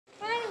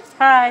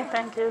Hi,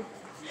 thank you.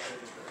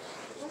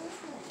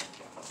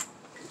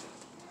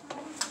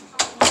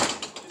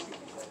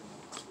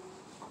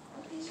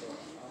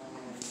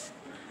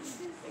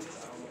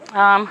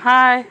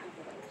 Hi.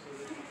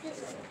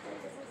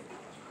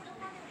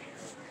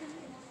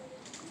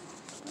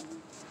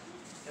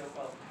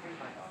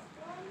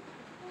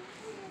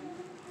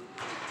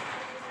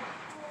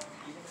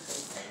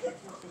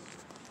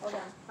 Hold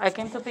on. I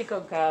came to pick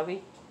up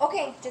Gabby.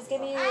 Okay, just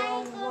give me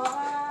 1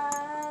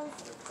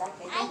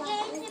 second. I'm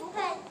going to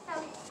put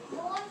some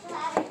more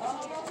butter.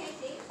 Oh, okay,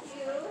 thank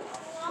you.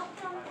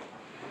 Welcome.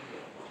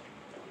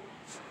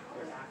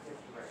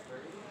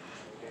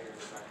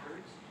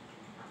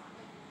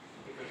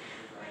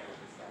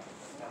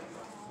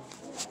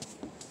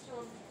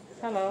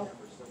 Hello.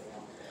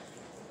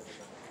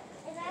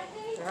 Is that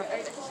okay? I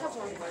just have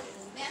one question.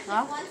 Ma'am,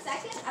 Huh? just 1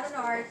 second. I don't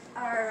know,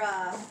 our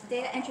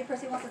data entry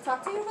person wants to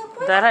talk to you real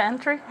quick. Data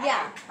entry?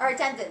 Yeah, our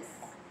attendance.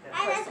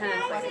 And that's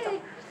my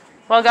food.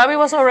 Well, Gabby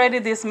was already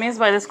dismissed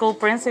by the school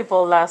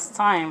principal last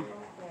time.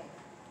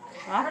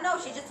 I don't know,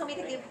 she just told me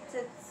to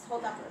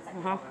hold on for a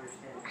second. Uh-huh.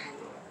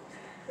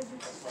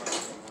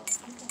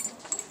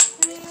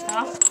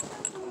 Huh?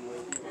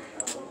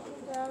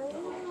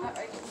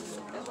 I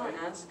just want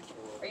to ask,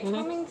 are you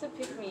coming to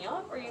pick me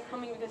up, or are you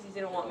coming because you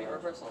didn't want me at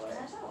rehearsal?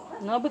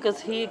 No,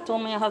 because he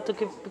told me I have to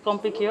come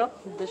pick you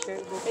up. They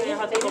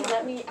didn't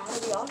let me out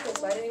of the office,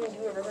 so I didn't even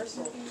do a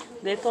rehearsal.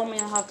 They told me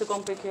I have to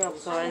come pick you up,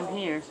 so I'm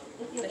here.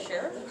 The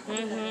sheriff?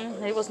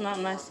 Mm-hmm. He was not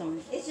nice to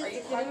me. Are you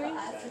kidding me?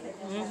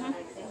 Mm-hmm.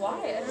 Why?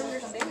 I don't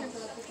understand.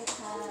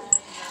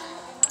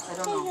 I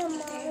don't know.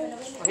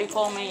 Well, he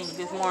called me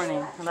this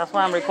morning, and that's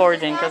why I'm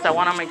recording, because I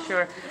want to make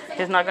sure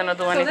he's not going to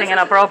do anything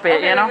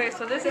inappropriate, you know? Okay,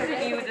 so this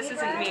isn't you, this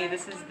isn't me,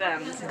 this is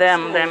them.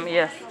 Them,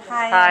 yes.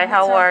 Hi, Hi,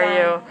 how are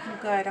you?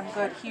 I'm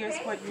good. Here's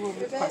what you will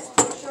request.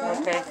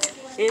 Okay.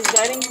 Is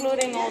that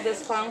including all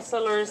these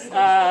counselors'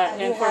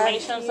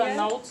 informations and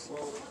notes?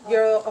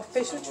 Your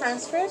official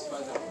transcript.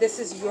 This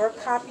is your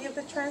copy of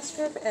the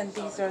transcript, and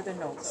these are the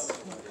notes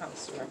from the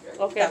counselor.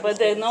 Okay, but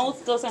the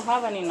notes doesn't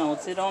have any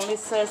notes. It only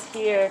says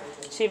here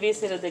she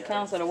visited the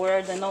counselor. Where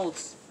are the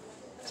notes?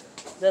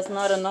 That's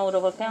not a note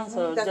of a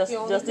counselor. That's the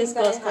only Just thing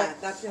that I discuss had.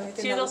 that. That's the only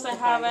thing She that was doesn't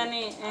have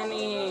provided.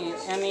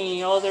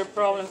 any other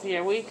problems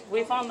here. We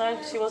found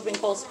out she was being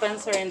called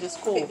Spencer in the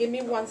school. Okay, give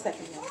me 1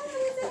 second.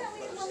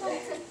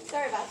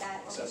 Sorry about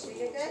that.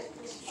 You're good?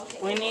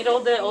 We need all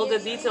the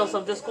details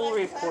of the school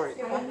report.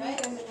 Uh-huh.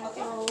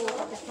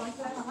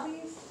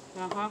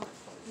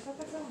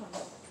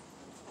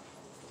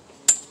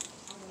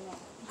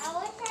 I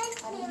was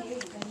asking,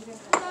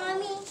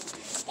 Mommy,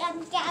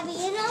 Gabby,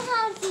 you know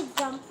how to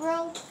jump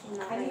rope?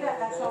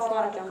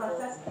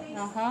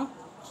 Uh-huh.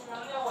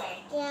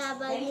 Yeah,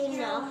 but you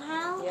know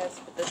how? Yes,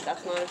 but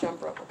that's not a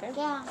jump rope, okay?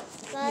 Yeah,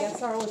 but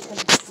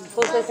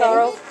Who's the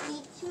SRO?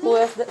 Who's the SRO? Who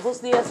is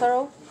the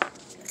SRO?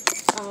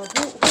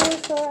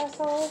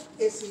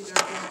 It's either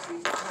going to be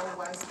Paul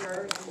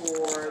Weisberg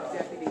or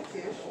Deputy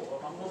Tish.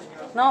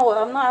 No,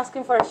 I'm not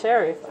asking for a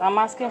sheriff. I'm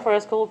asking for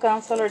a school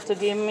counselor to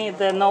give me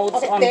the notes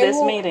Okay, on they these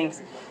will-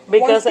 meetings.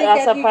 Because they as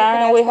get a here, you parent,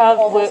 can we ask them have,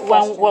 all those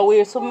what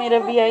we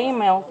submitted via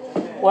email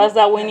was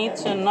that we need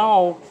to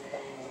know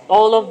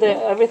all of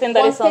everything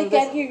that Once is on they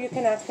this. get here, you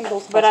can ask them those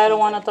questions. But I don't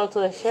want to talk to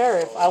the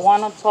sheriff. I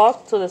want to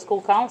talk to the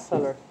school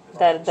counselor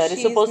that is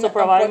She's supposed to not-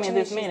 provide me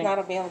unfortunately, this meeting. She's not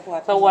available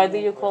at So the why do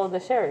moment. you call the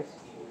sheriff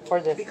for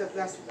this? Because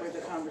that's where the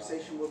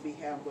conversation will be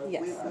had. But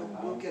Yes.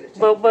 we'll get it.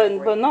 But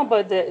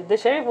the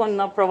sheriff will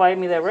not provide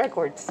me the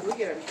records. We'll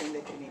get everything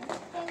that you need.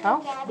 Huh?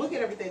 We'll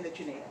get everything that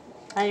you need.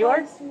 And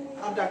yours?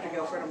 I'm Dr.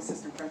 Guilford. I'm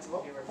assistant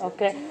principal.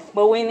 Okay,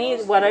 but we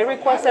need, what I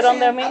requested on in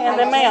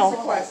the mail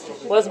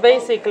was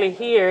basically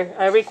here,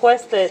 I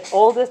requested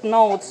all these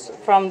notes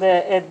from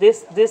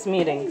this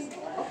meetings.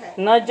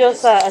 Not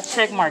just a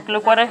check mark.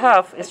 Look what I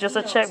have, it's just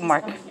a check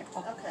mark.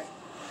 Okay.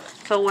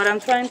 So what I'm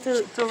trying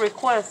to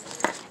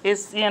request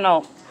is, even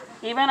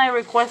I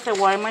requested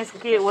why my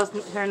kid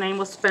her name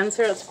was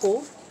Spencer at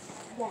school.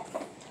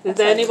 Is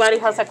there anybody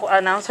has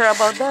an answer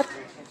about that?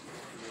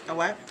 A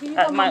what?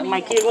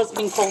 My kid was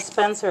being called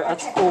Spencer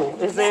at school.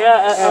 Is there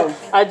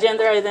a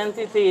gender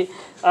identity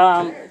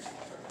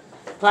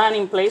plan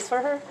in place for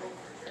her?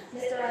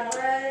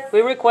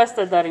 We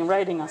requested that in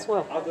writing as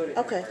well.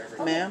 Okay,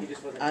 ma'am.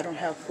 I don't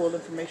have full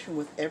information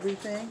with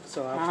everything,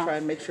 so I'll try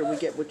and make sure we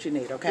get what you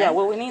need. Okay. Yeah,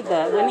 well, we need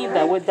that.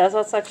 That's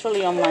what's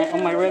actually on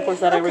my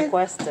records that I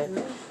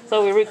requested.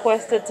 So we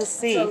requested to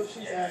see. So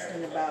she's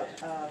asking about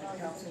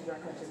counseling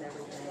records and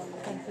everything.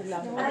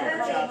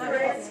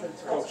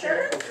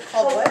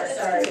 Oh, what?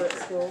 Sorry.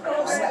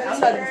 I'm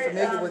not even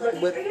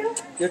familiar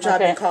with your child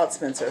being called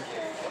Spencer.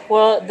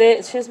 Well,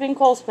 she's been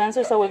called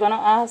Spencer, so we're gonna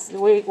ask.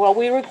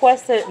 We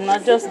requested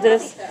not just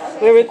this.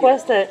 We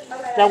requested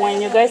that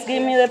when you guys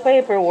give me the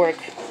paperwork,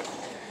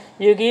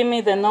 you give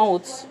me the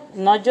notes.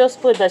 Not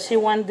just put that she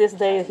went this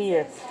day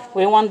here.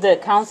 We want the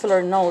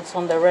counselor notes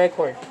on the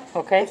record.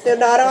 Okay. If they're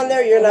not on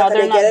there, you're not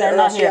going to get it, or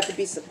else you have to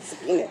be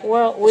subpoenaed.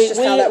 Well, That's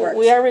just how that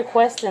works. are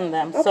requesting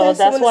them, Okay, so so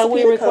that's when why the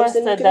we subpoena comes,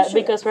 then requested you can that, issue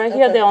it. because right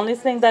here the only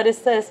thing that it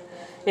says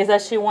is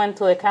that she went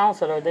to the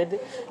counselor,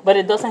 but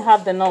it doesn't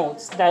have the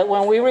notes. That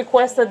when we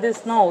requested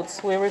these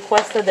notes, we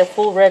requested the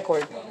full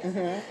record,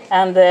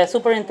 and the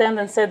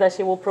superintendent said that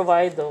she will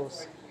provide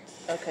those.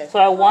 Okay. So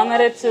I wanted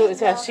it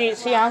to.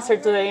 She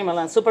answered to the email,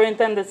 and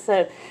superintendent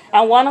said.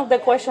 And one of the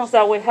questions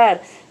that we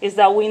had is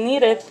that we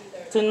needed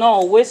to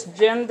know which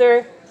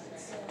gender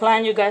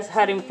plan you guys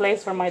had in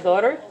place for my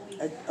daughter,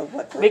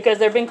 What? because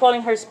they've been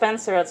calling her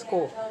Spencer at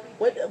school.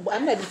 What?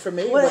 I'm not even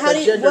familiar What, with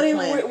the gender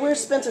plan. where's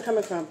Spencer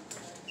coming from?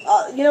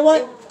 You know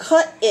what?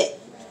 Cut it.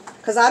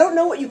 Because I don't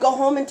know what you go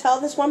home and tell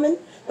this woman,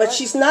 but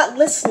she's not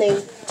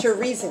listening to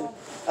reason.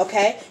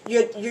 Okay?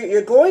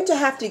 You're going to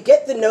have to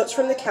get the notes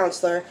from the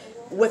counselor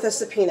with a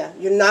subpoena.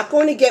 You're not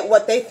going to get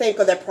what they think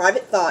are their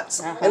private thoughts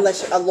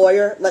unless a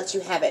lawyer lets you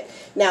have it.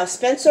 Now,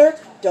 Spencer,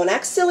 don't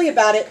act silly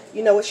about it.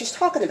 You know what she's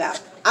talking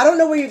about. I don't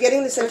know where you're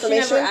getting this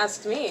information. She never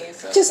asked me.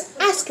 So. Just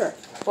ask her.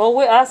 Well,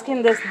 we're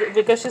asking this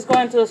because she's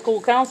going to a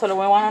school counselor.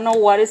 We want to know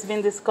what is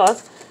being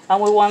discussed, and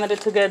we wanted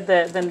to get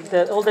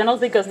all the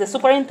notes because the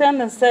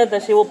superintendent said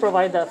that she will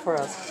provide that for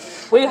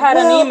us. We had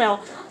an email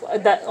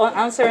that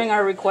answering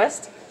our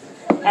request.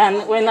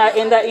 And when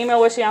in that email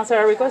where she answered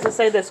our request, it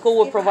said the school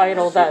will provide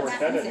all that.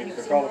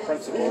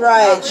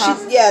 Right.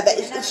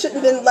 It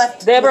shouldn't have been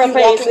left Deborah with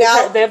you walking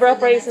out Deborah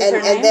Pace is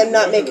her name. and them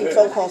not making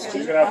phone calls to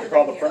You're you. gonna have to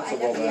call the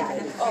principal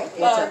then.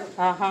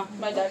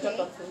 My dad dropped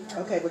off food.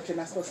 Okay, but you're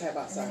not supposed to have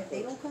outside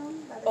food.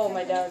 Oh,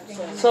 my dad.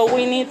 So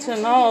we need to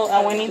know,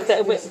 and we need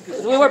to.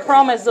 We were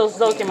promised those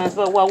documents,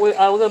 but what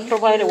I would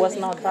provide was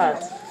not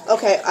that.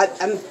 Okay,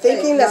 I'm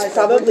thinking that's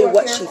probably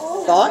what she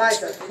thought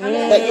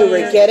that you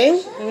were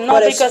getting. No,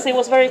 because it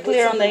was very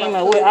clear on the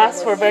email. We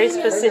asked for very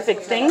specific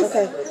things,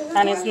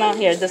 and it's not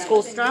here. The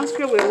school's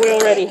transcript we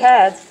already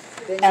had,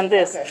 and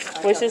this,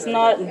 which is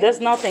not. There's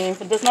nothing.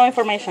 There's no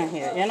information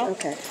here. You know.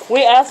 Okay.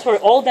 We asked for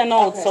all the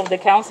notes of the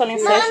counseling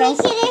sessions,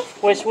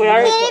 which we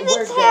are.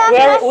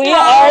 We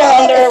are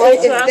under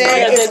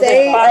If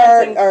they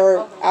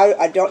are,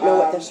 I don't know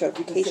what their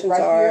certifications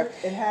are,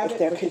 if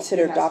they're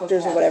considered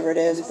doctors or whatever it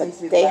is, but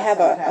they have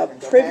a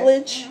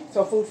privilege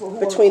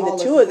between the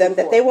two of them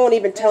that they won't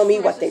even tell me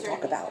what they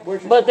talk about.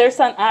 But there's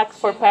an act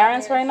for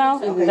parents right now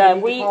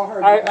that we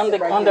are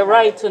on the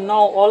right to know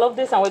all of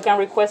this, and we can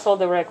request all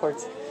the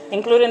records,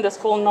 including the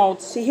school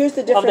notes. See, here's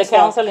the of difference. the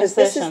counseling though,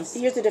 'cause sessions.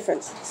 here's the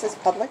difference. This is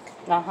public.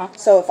 Uh-huh.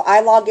 So if I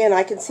log in,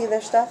 I can see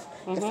their stuff.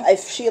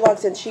 If she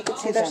logs in, she can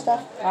see their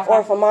stuff. Or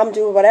if a mom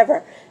do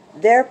whatever,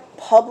 their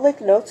public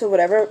notes or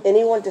whatever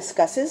anyone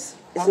discusses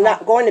is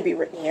not going to be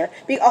written here.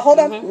 Hold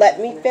on, let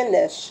me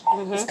finish.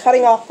 This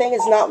cutting off thing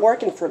is not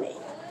working for me.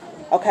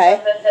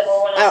 Okay?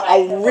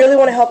 I really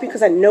want to help you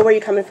because I know where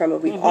you're coming from,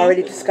 and we've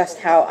already discussed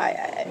how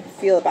I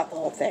feel about the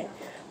whole thing.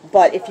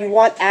 But if you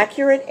want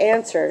accurate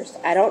answers,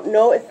 I don't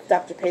know if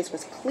Dr. Pace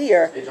was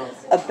clear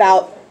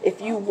about if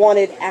you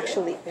wanted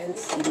actually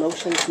events,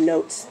 emotions,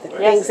 notes, the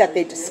things that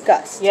they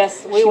discussed.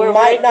 Yes, we She were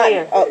very might not-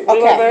 clear. oh, We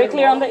were okay. very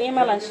clear on the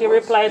email, and she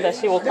replied that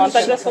she will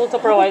contact the school to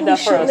provide that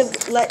for Shouldn't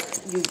us. have let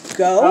you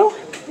go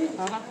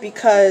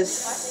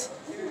because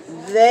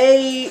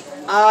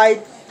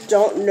I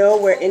don't know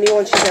where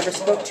anyone she's ever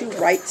spoke to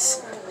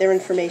writes their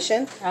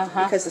information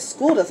because the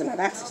school doesn't have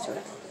access to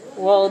it.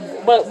 Well,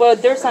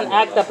 but there's an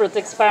act that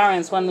protects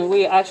parents when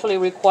we actually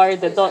require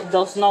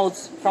those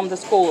notes from the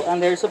school,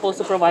 and they're supposed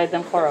to provide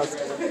them for us.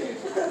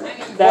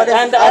 What is-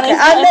 And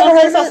I've never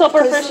heard it's of a it,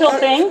 superficial 'cause-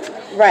 thing.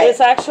 Right. It's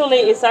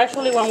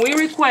actually when we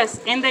request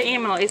in the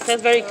email, it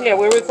says very clear,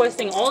 we're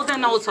requesting all the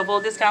notes of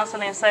all these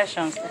counseling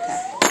sessions.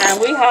 And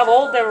we have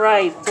all the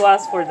right to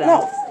ask for them.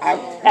 No,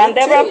 And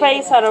Deborah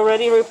Pace had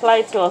already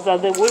replied to us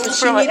that we will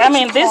provide. I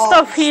mean, this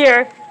stuff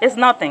here is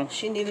nothing.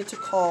 She needed to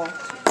call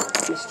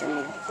Mr.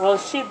 Neal. Well,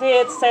 she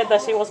did say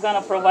that she was going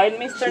to provide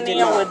Mr. did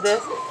Neal not. with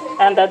this,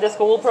 and that the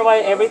school will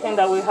provide everything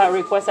that we have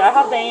requested. I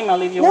have the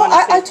email if you No, want to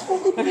see. I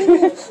totally believe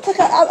you. Look,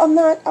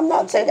 I'm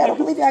not saying I don't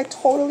believe you. I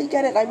totally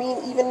get it. I mean,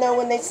 even though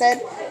when they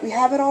said we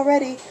have it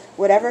already,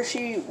 whatever was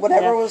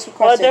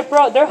Well,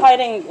 requested. they're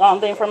hiding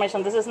the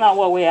information. This is not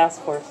what we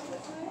asked for.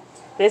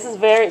 This is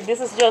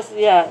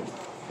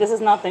this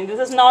is nothing. This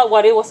is not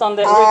what it was on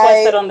the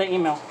requested on the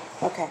email.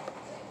 Okay.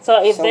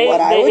 So if So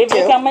what I would if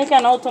you do- can make a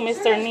note to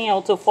Mr.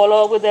 Neal to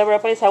follow up with Deborah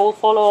Pace, I will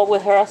follow up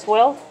with her as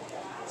well,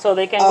 so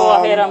they can go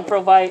ahead and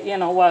provide,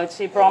 what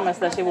she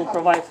promised that she will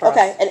provide for us.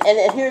 Okay,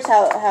 and here's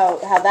how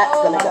that's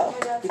gonna go.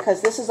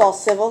 Because this is all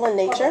civil in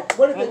nature.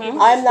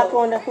 I'm not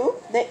going to who?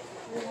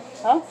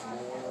 Huh?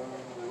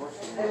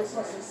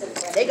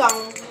 They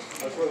gone.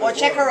 Or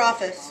check her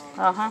office.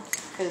 Uh-huh.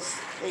 Because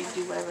they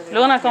do whatever they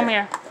Luna, come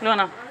here.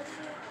 Luna.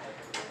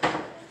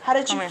 How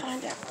did you here.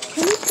 find out?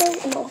 Can you go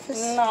in the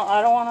office? No,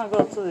 I don't want to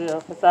go to the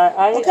office.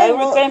 I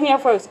came here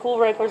for school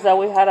records that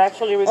we had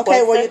actually requested.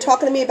 Okay, well, you're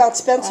talking to me about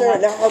Spencer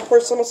and her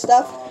personal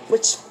stuff,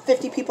 which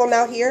 50 people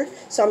now hear.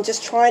 So I'm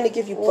just trying to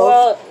give you both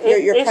Well,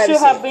 your it privacy.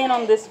 should have been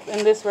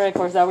in this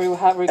records that we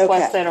have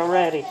requested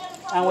already,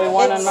 and we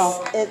want to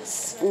know.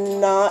 It's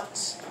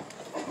not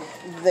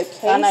the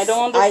case, And I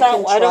don't I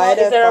understand. can try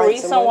to Is there a find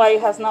reason someone. why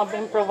it has not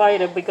been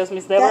provided? Because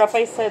Miss Deborah That-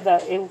 Pace said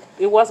that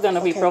it was going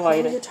to be Okay,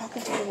 provided. you're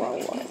talking to the wrong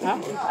one.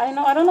 Huh? I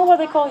know. I don't know what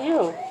they call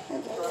you.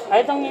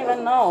 I don't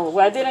even know.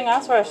 I didn't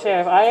ask for a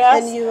sheriff. I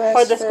asked you for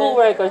ask the for- school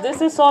records.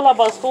 This is all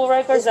about school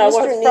records Is that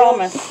Mr. was Neal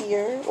promised.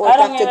 here, or I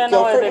don't Dr. even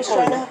know what Guilford they is call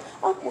trying you. to?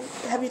 Oh,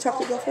 have you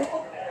talked to Guilford?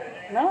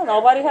 No,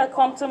 nobody had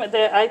come to me.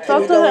 I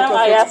talked we to go to them.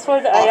 I Guilford's asked for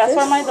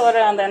office? my daughter,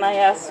 and then I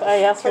asked for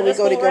Can we the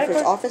go to school Guilford's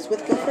records. office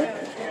with Guilford?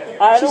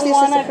 I She's don't the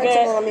want to assistant get.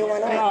 principal. I mean, why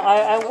not? No,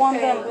 I want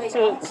them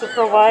to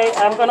provide.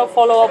 I'm gonna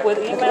follow up with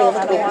email.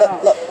 I don't want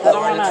to. Look, I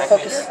don't want to.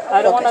 focus.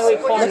 I don't want to be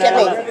Look cornered. at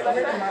me.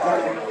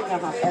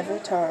 Uh-huh. Every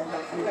time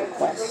you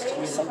request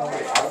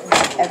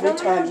something, every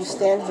time you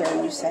stand here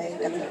and you say,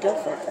 Dr.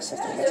 Guilford,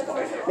 assistant principal,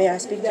 may I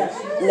speak to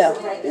you?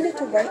 No. You need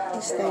to write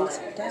these things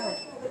down.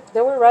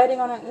 They were writing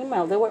on an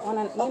email. They were on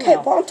an email. Okay,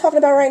 well, I'm talking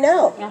about right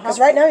now. Because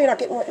right now you're not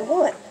getting what you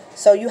want.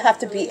 So you have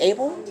to be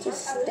able to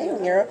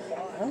stand here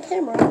on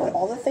camera with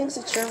all the things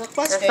that you're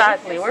requesting.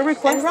 Exactly. We're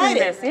requesting write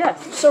it. this.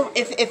 Yes. So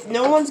if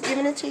no one's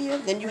giving it to you,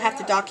 then you have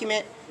to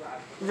document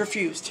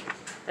refused.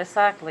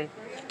 Exactly.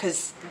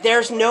 Because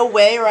there's no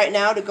way right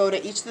now to go to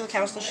each of the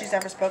counselors she's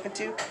ever spoken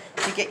to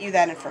get you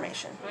that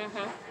information.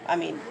 I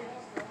mean,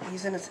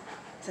 he's an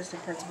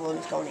assistant principal and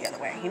he's going the other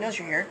way. He knows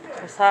you're here.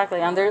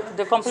 Exactly. And they're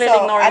completely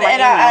So, ignoring my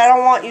and emails. I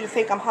don't want you to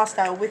think I'm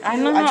hostile with you. I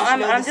know, I'm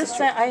this is just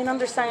saying, I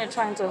understand you're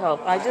trying to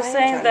help. I'm just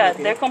saying trying to that help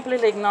you. they're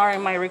completely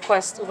ignoring my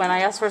request when I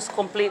asked for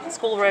complete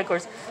school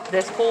records.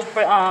 The school,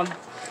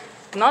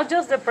 not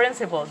just the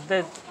principal,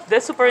 the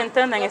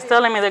superintendent is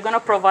telling me they're going to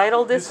provide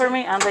all this for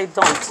me, and they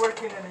don't.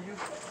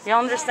 You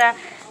understand?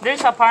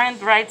 There's a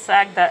Parent Rights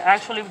Act that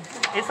actually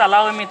is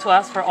allowing me to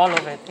ask for all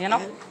of it, you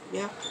know?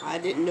 Yeah, I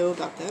didn't know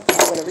about that,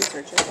 but I'm going to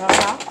research it.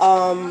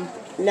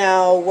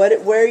 Now,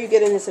 where are you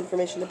getting this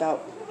information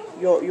about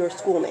your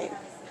school name?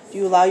 Do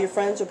you allow your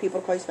friends or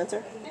people to call you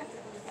Spencer?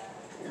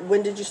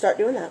 When did you start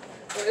doing that?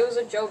 Well, it was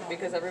a joke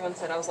because everyone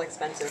said I was like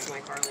Spencer to my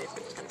car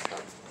lasers and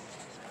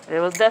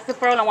stuff. That's the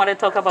problem when they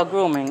talk about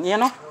grooming, you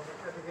know?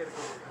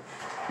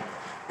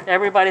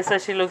 Everybody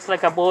says she looks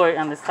like a boy,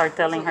 and they start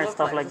telling her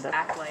stuff like that.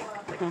 Act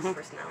like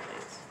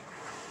personalities,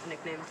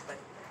 nicknames, but.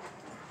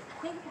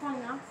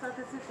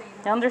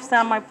 You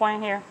understand my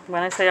point here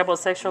when I say about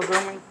sexual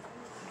grooming?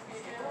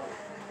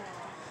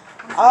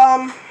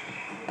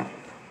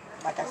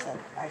 Like I said,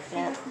 I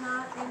can't.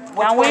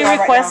 Can we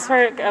request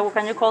her?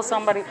 Can you call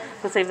somebody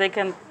to see if they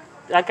can?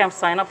 I can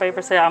sign a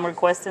paper say I'm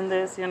requesting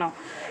this, you know,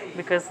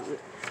 because.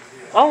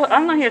 Oh,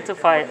 I'm not here to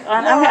fight.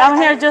 I'm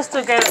here just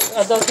to get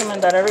a document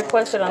that I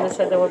requested, and they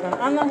said they were going.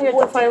 I'm not here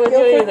to fight with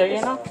you either,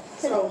 you know.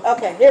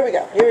 Okay, here we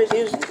go. Here's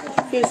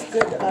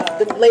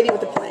the lady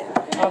with the plan.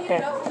 Okay.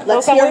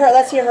 Let's hear her.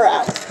 Let's hear her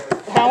out.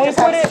 Can we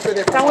put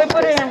it? Can we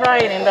put it in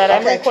writing that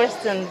I'm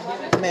requesting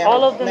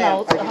all of the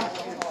notes?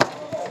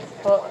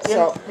 Well,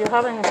 you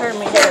haven't heard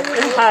me yet.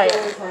 Hi.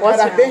 But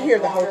I've been here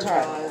the whole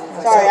time.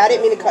 Sorry, I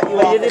didn't mean to cut you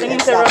off. You didn't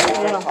interrupt me.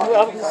 You know,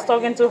 I was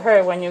talking to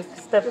her when you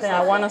stepped in.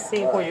 I want to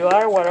see who you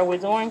are. What are we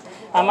doing?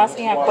 I'm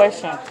asking a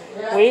question.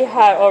 We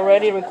had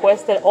already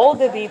requested all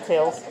the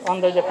details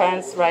under the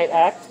Parents' Rights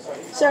Act.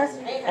 Sir.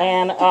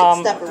 And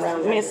Step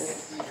around. Miss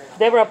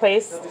Deborah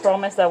Pace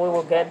promised that we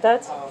will get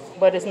that,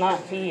 but it's not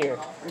here.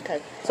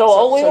 Okay. So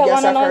all we yes,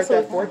 want to I've know heard is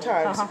that 4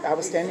 times. I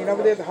was standing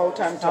over there the whole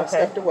time until I Okay.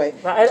 stepped away.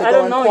 But I to go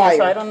don't know inquire. you,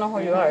 so I don't know who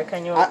you are.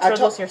 Can you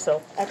introduce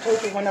yourself? I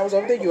told you when I was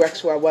over there, you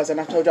asked who I was,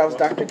 and I told you I was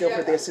Dr.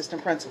 Guilford, the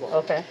assistant principal.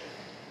 Okay.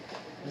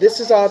 This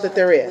is all that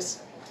there is.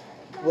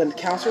 When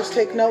counselors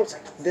take notes,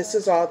 this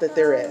is all that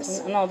there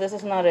is. No, this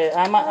is not it.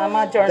 I'm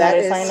a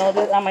journalist. I know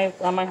that.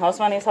 And my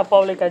husband is a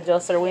public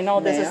adjuster. We know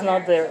this is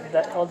not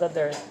all that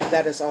there is.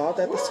 That is all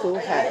that the school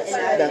has.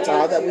 That's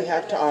all that we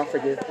have to offer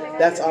you.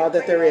 That's all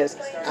that there is.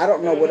 I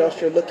don't know what else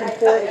you're looking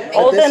for. But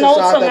All this the is notes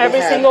all on that we every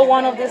have. single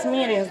one of these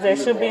meetings, there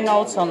should be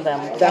notes on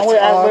them. That's And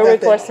all we're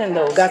that requesting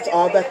those. That's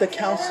all that the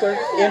counselor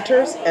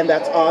enters, and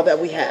that's all that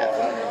we have.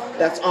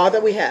 That's all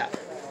that we have.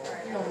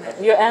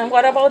 And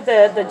what about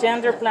the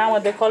gender plan,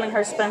 what they're calling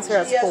her Spencer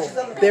at school?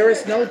 There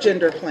is no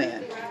gender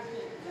plan.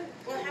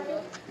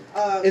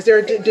 Is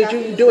there? Did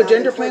you do a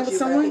gender plan with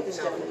someone?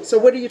 So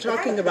what are you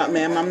talking about,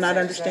 ma'am? I'm not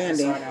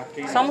understanding.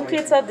 Some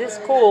kids at this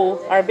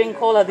school are being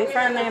called a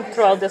different name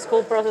throughout the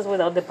school process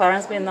without the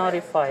parents being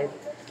notified.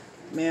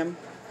 Ma'am,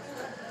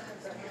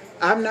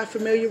 I'm not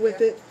familiar with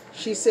it.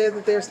 She said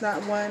that there's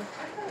not one.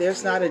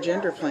 There's not a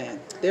gender plan.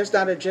 There's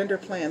not a gender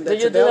plan that's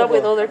Do you do that available.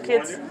 with other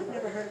kids?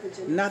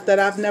 Not that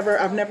I've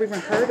never even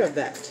heard of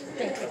that.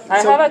 I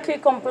have a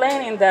kid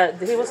complaining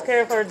that he was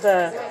scared for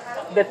the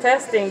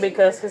testing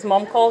because his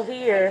mom called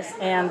here,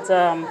 and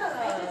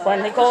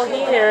when he called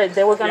here,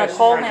 they were going to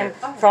call him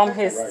from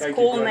his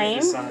school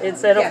name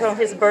instead of from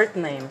his birth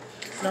name.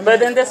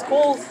 But in the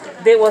school,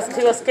 he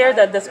was scared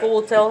that the school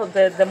would tell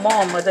the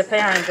mom or the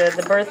parent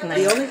the birth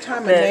name. The only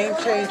time a name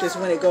changes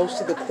when it goes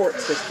to the court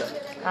system.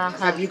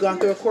 Have you gone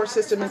through a court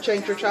system and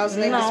changed your child's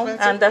name to No,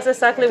 Spencer? and that's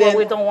exactly what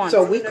we don't want.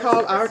 So we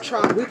call our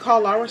child, we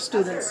call our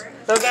students.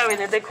 So Gary,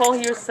 did they call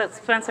you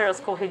Spencer at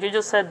school? You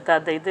just said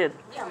that they did.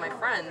 Yeah, my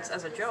friends,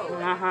 as a joke.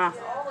 Uh-huh.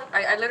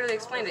 I literally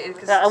explained it.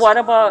 'Cause What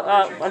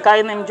about a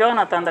guy named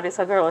Jonathan that is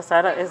a girl? Is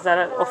that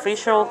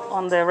official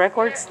on the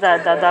records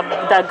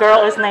that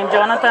girl is named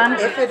Jonathan?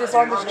 If it is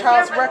on the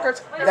child's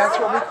records, that's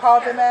what we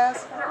call them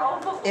as.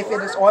 If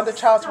it is on the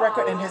child's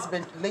record and has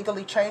been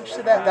legally changed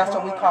to that, that's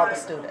what we call the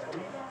student.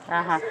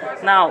 Uh-huh.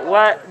 Now,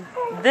 what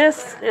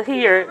this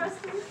here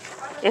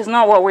is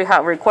not what we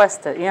have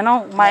requested. You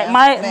know, Ma'am,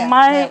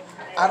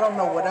 I don't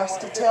know what else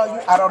to tell you.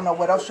 I don't know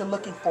what else you're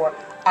looking for.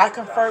 I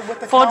conferred with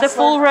the for counselor. the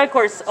full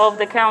records of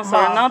the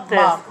counselor, not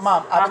this.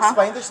 Mom, I've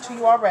explained this to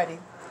you already.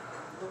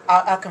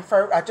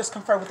 I just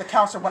conferred with the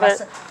counselor when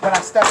I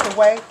stepped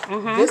away.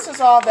 This is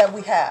all that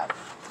we have.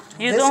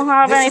 You don't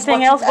have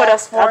anything else but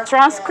a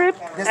transcript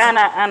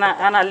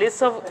and a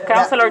list of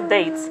counselor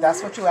dates.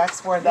 That's what you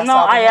asked for. That's No,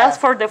 all we I have.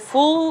 asked for the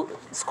full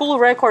school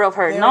record of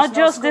her, not no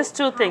just school- these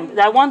two things.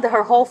 I want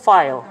her whole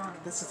file.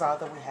 This is all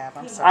that we have.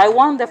 I'm sorry. I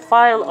want the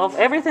file of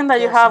everything that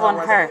you There's have no on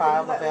other her.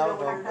 file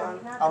available.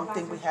 Only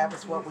thing we have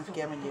is what we've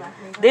given you.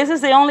 This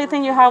is the only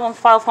thing you have on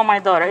file for my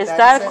daughter. Is That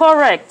that is it.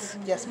 correct?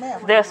 Yes,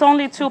 ma'am. There's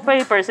only 2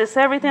 papers. It's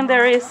everything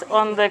there is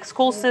on the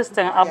school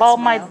system about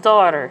my ma'am.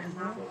 daughter.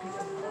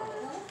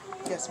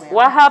 Yes, ma'am.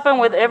 What happened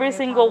with every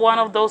single one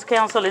of those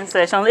counseling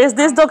sessions? Is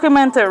this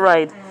documented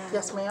right?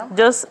 Yes, ma'am.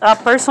 Just a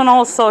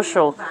personal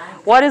social.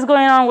 What is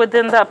going on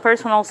within that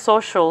personal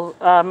social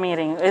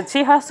meeting?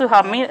 She has to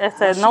have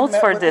notes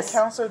for this. The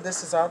counselor,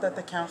 this is all that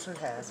the counselor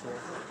has here.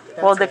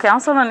 That's Well, the it.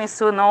 counselor needs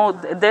to know.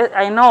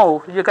 I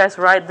know you guys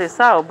write this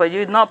out, but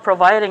you're not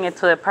providing it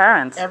to the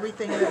parents.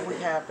 Everything that we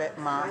have,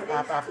 Mom,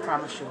 I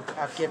promise you,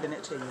 I've given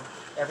it to you.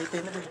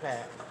 Everything that we've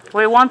had.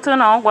 We want to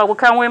know, well,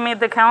 can we meet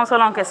the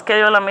council and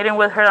schedule a meeting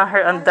with her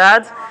and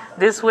dad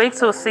this week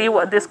to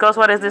discuss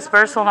what is this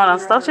personal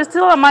and stuff? She's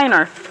still a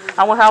minor,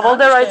 and we have all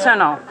the right to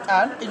know.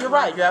 You're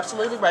right. You're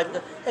absolutely right.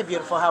 Hey,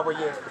 beautiful, how are you?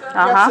 You're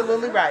Uh-huh.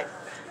 absolutely right.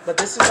 But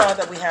this is all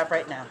that we have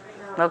right now.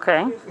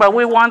 Okay, but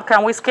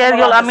can we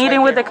schedule a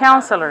meeting with the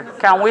counselor?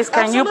 Can you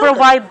Absolutely.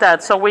 provide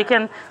that so we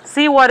can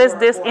see what is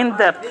this in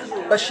depth?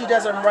 But she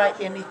doesn't write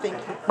anything.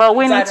 But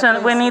we need inside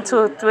to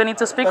of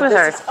this. speak But with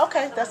this her.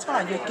 okay, that's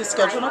fine. You can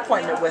schedule an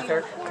appointment with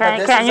her. But Can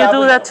this is you all do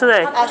we- that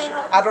today?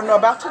 I don't know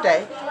about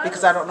today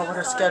because I don't know what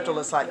her schedule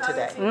is like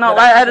today. No, But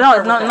I can don't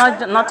confer with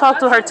her. not talk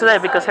to her today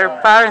because her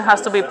parent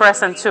has to be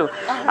present too.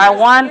 I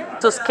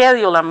want to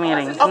schedule a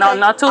meeting,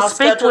 not to I'll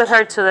speak schedule- with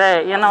her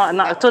today. You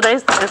know, today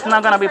it's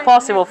not going to be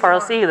possible for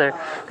us either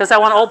because I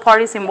want all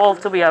parties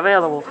involved to be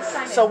available.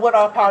 So what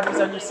all parties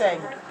are you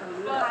saying?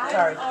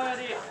 Sorry.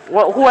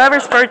 Well,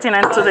 whoever's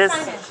pertinent to this,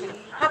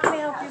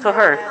 to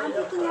her,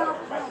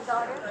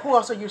 Who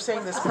else are you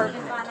saying this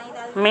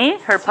pertinent? me,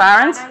 her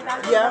parents.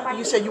 Yeah,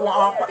 you said you want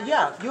all.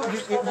 Yeah,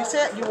 you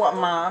said you want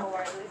mom,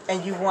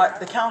 and you want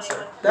the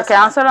counselor. The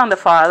counselor and the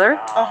father.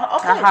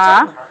 Okay,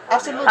 Uh-huh.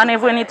 absolutely. And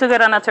if we need to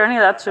get an attorney,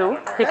 that too.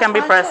 He can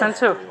be present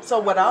too. So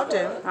what I'll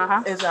do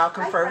Uh-huh. is I'll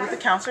confer with the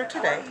counselor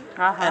today,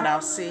 and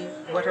I'll see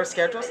what her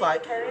schedule's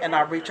like, and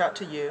I'll reach out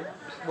to you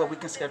where we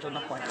can schedule an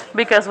appointment.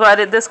 Because what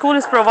the school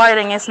is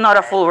providing is not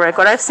a full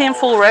record. I've seen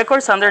full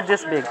records and they're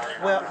this big.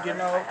 Well, you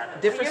know,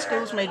 different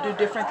schools may do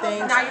different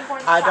things.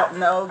 I don't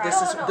know.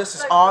 This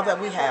is all that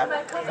we have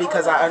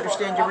because I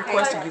understand your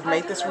request and you've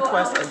made this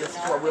request, and this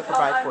is what we'll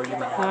provide for you,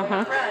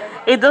 ma'am.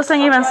 It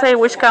doesn't even say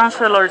which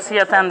counselors he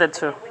attended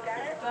to.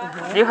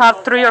 You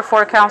have 3 or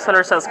 4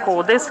 counselors at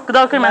school. This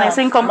document is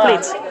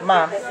incomplete.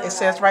 Mom, it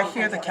says right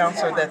here the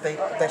counselor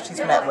that she's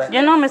met with.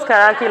 You know, Ms.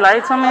 Karaki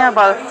lied to me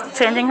about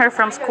changing her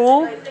from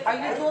school.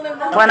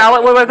 When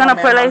we were gonna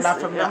Ma'am, I'm place, not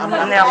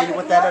familiar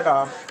with that at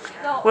all.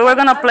 we were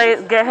gonna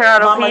get her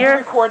out of Mom, are you here.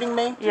 recording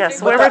me?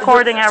 Yes, we're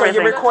recording So everything.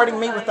 you're recording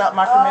me without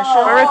my permission?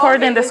 We're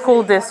recording the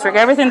school district.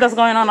 Everything that's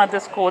going on at the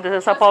school. This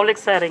is a public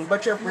setting.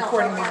 But you're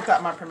recording me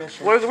without my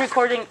permission. We're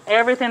recording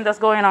everything that's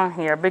going on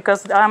here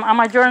because I'm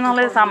a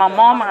journalist. I'm a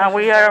mom, and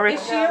we are.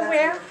 Is she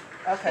aware?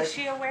 Okay. Is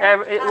she aware?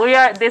 We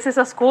are. This is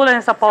a school and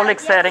it's a public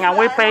setting, and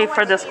we pay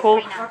for the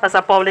school as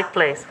a public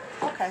place.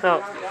 Okay.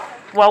 So,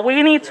 what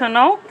we need to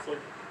know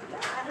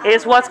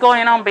is what's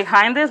going on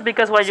behind this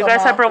because what you So,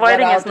 guys are Mom,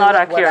 providing what is not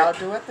I'll do- What I'll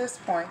accurate. do at this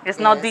point It's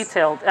not is-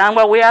 detailed, and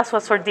what we asked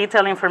was for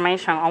detailed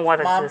information on what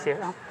it Mom, is here.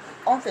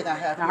 Only thing I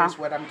have here is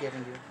what I'm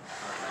giving you.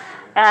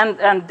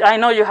 And I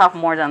know you have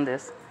more than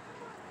this.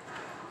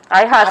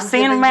 I have I'm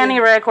seen giving many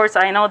you- records.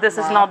 I know this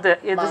is Mom, not this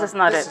Mom, is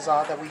not This it. is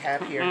all that we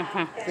have here.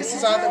 This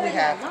is all that we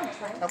have.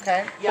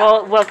 Okay.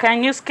 Well,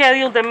 can you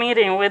schedule the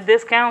meeting with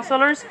these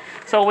counselors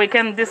so we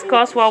can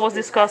discuss what was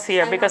discussed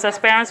here? Because as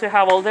parents, we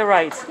have all the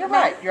rights. You're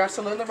right. You're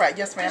absolutely right.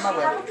 Yes, ma'am. I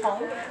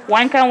will.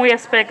 When can we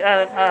expect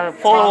a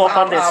follow-up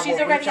on I this?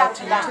 will reach out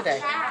to you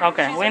today.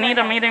 Okay, we need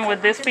a meeting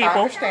with these I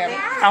people, understand.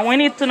 and we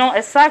need to know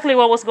exactly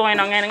what was going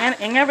on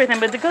and everything.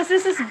 But because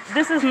this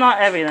is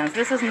not evidence,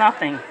 this is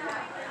nothing.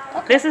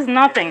 This is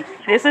nothing.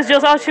 This is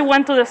just how she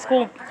went to the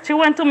school She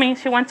went to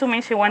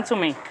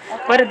me.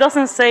 But it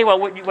doesn't say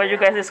what you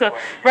guys discuss.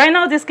 Right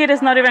now, this kid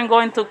is not even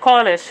going to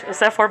college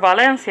except for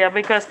Valencia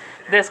because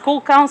the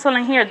school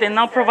counseling here did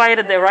not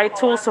provide the right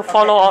tools to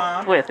follow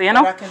up with, you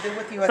know? What I can do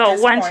with you at So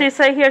this when point she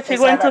say here she's is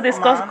going that, to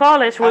discuss Mom,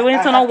 college, we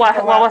need to know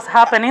what was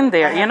happening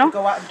there, I you have know? to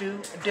go out and do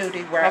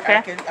duty where Okay.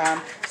 I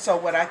can, so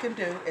what I can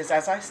do is,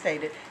 as I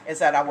stated, is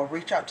that I will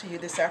reach out to you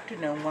this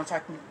afternoon once I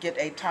can get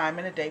a time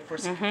and a date for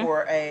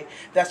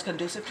that's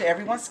conducive to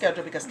everyone's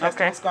schedule because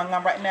testing Okay. is going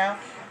on right now.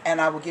 And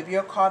I will give you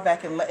a call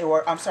back and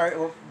or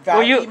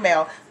via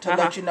email to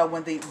let you know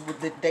when the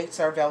dates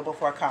are available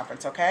for a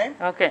conference, okay?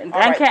 Okay, All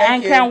right,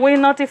 thank you. can we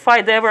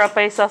notify Deborah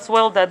Pace as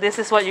well that this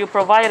is what you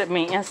provided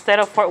me instead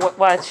of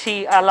what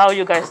she allowed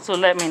you guys to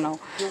let me know,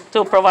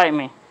 to provide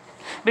me?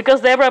 Because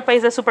Deborah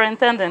Pace, the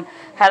superintendent,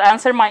 had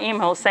answered my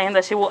email saying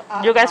that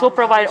you guys will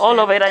provide all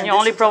of it and you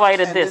only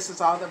provided this. This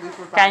is all that we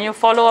provide. Can you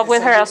follow up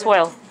with her as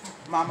well?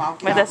 Mama,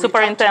 With the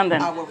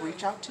superintendent. I will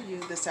reach out to you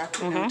this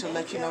afternoon to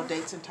let you know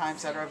dates and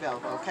times that are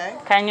available, okay?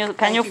 Can you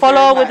Thank you follow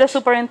very up with the much.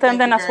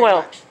 superintendent Thank as you very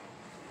well? much.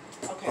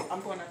 Okay,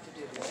 I'm going to have to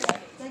do this. Okay?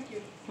 Thank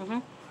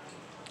you.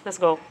 Let's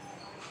go.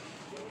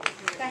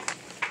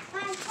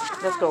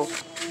 Let's go.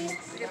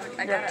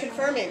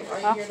 Confirming, are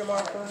you here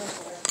tomorrow for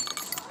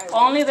her?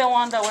 Only the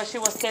one that she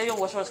was scheduled,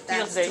 which was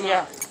Tuesday.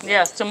 Yeah.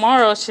 Yes,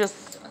 tomorrow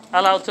she's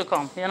allowed to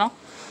come, you know?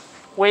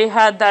 We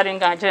had that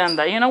in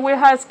agenda. You know, we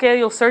had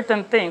scheduled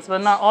certain things, but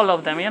not all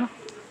of them, you know?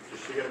 Is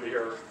she going to be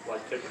here,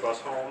 like, take the bus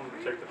home,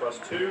 take the bus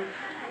too,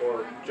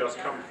 or just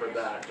come for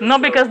that? Just No,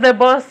 so- because the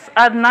bus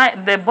at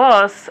night, the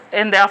bus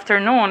in the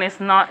afternoon is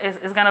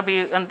going to be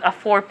at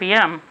 4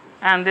 p.m.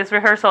 And this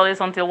rehearsal is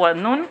until what,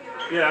 noon?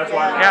 Yeah, that's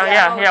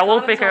why. Yeah,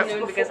 we'll pick her.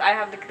 Noon because I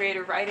have the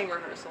creative writing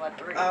rehearsal at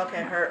 3.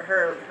 Okay,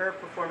 her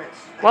performance.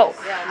 Well,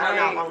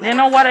 Yeah, you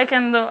know what I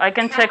can do? I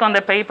can check on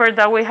the paper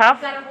that we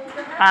have,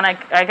 and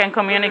I can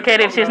communicate.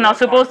 If she's not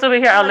supposed to be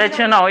here, I'll let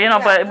you know. You know,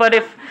 but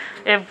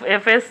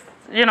if it's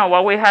you know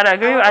what we had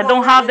agreed, I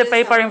don't have the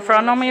paper in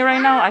front of me right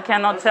now. I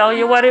cannot tell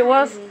you what it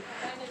was,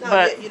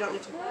 but You don't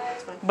need to.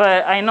 It's fine.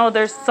 but I know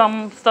there's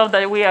some stuff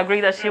that we agree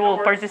that she will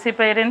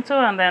participate into,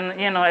 and then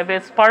you know if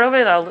it's part of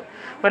it, I'll.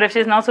 But if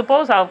she's not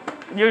supposed,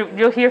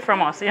 you'll hear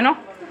from us. You know.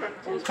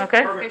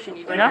 Okay. You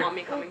didn't Yeah. want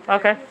me coming.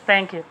 Okay.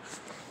 Thank you.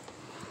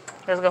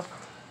 Let's go.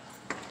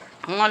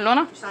 Come on,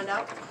 Luna. You signed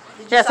out? Did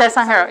you Yes, I sign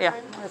signed her. it? Yeah,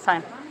 I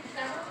signed.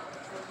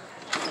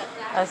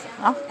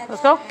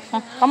 Let's go.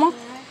 Come on.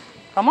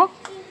 Come on.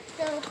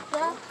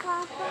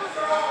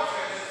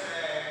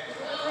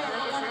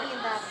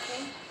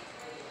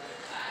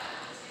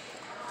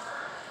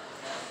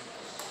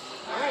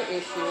 My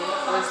issue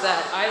was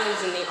that I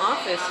was in the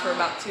office for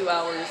about 2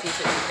 hours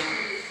until you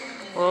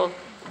came. Well,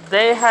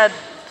 they had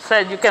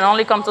said you can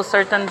only come to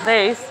certain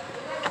days.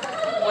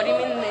 What do you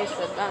mean they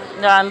said that?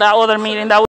 Yeah, and that other meeting that